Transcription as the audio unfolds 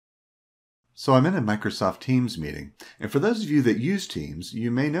So I'm in a Microsoft Teams meeting, and for those of you that use Teams, you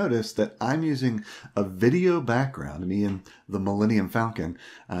may notice that I'm using a video background, me and the Millennium Falcon,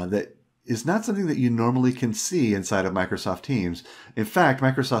 that is not something that you normally can see inside of Microsoft Teams. In fact,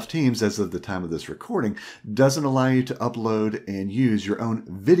 Microsoft Teams, as of the time of this recording, doesn't allow you to upload and use your own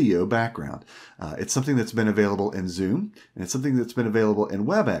video background. It's something that's been available in Zoom, and it's something that's been available in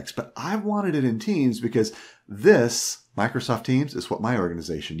WebEx, but I wanted it in Teams because this Microsoft Teams is what my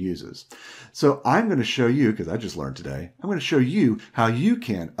organization uses. So I'm going to show you, because I just learned today, I'm going to show you how you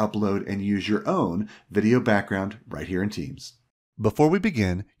can upload and use your own video background right here in Teams. Before we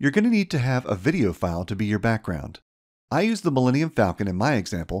begin, you're going to need to have a video file to be your background. I use the Millennium Falcon in my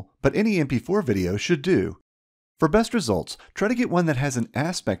example, but any mp4 video should do. For best results, try to get one that has an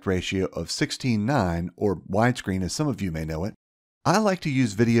aspect ratio of 16:9, or widescreen as some of you may know it. I like to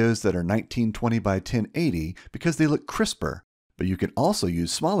use videos that are 1920 by 1080 because they look crisper, but you can also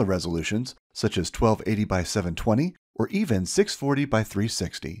use smaller resolutions such as 1280 by 720 or even 640 by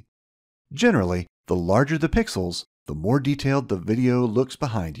 360. Generally, the larger the pixels, the more detailed the video looks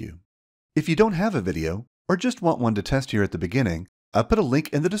behind you. If you don't have a video or just want one to test here at the beginning, I've put a link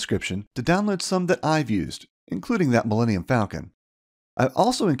in the description to download some that I've used, including that Millennium Falcon. I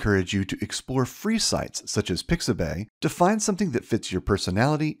also encourage you to explore free sites such as Pixabay to find something that fits your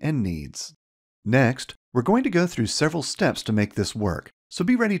personality and needs. Next, we're going to go through several steps to make this work, so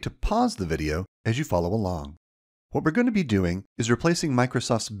be ready to pause the video as you follow along. What we're going to be doing is replacing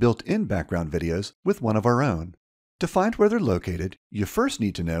Microsoft's built-in background videos with one of our own. To find where they're located, you first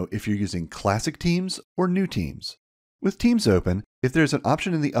need to know if you're using Classic Teams or New Teams. With Teams open, if there's an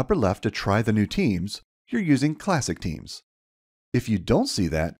option in the upper left to try the new Teams, you're using Classic Teams. If you don't see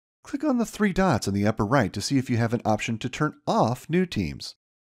that, click on the three dots in the upper right to see if you have an option to turn off New Teams.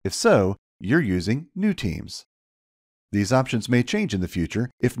 If so, you're using New Teams. These options may change in the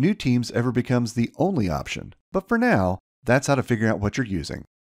future if New Teams ever becomes the only option, but for now, that's how to figure out what you're using.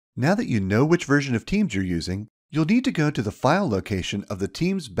 Now that you know which version of Teams you're using, you'll need to go to the file location of the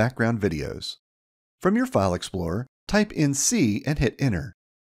Teams background videos. From your File Explorer, type in C and hit Enter.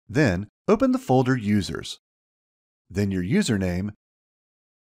 Then, open the folder Users. Then your username,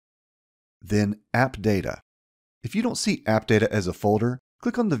 then App Data. If you don't see App Data as a folder,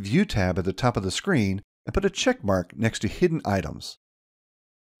 click on the View tab at the top of the screen and put a check mark next to Hidden Items.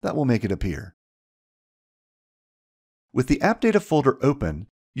 That will make it appear. With the App Data folder open,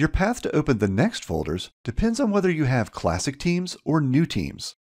 your path to open the next folders depends on whether you have Classic Teams or New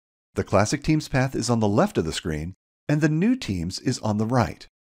Teams. The Classic Teams path is on the left of the screen, and the New Teams is on the right.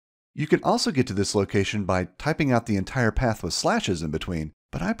 You can also get to this location by typing out the entire path with slashes in between,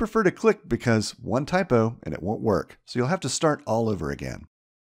 but I prefer to click because one typo and it won't work, so you'll have to start all over again.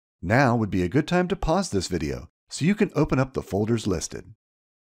 Now would be a good time to pause this video so you can open up the folders listed.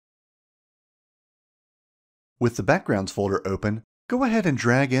 With the Backgrounds folder open, go ahead and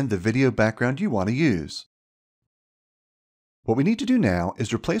drag in the video background you want to use. What we need to do now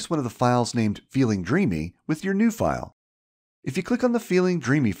is replace one of the files named Feeling Dreamy with your new file. If you click on the Feeling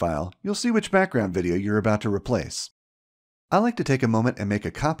Dreamy file, you'll see which background video you're about to replace. I like to take a moment and make a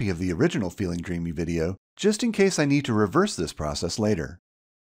copy of the original Feeling Dreamy video, just in case I need to reverse this process later.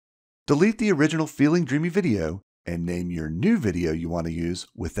 Delete the original Feeling Dreamy video and name your new video you want to use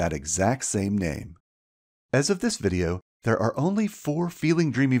with that exact same name. As of this video, there are only 4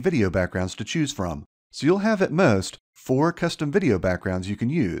 Feeling Dreamy video backgrounds to choose from, so you'll have at most 4 custom video backgrounds you can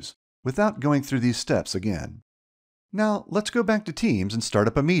use, without going through these steps again. Now, let's go back to Teams and start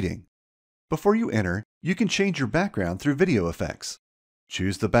up a meeting. Before you enter, you can change your background through video effects.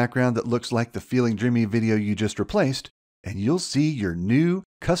 Choose the background that looks like the Feeling Dreamy video you just replaced, and you'll see your new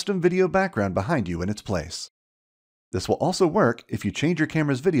custom video background behind you in its place. This will also work if you change your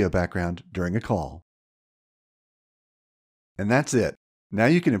camera's video background during a call. And that's it. Now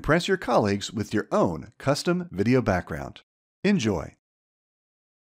you can impress your colleagues with your own custom video background. Enjoy!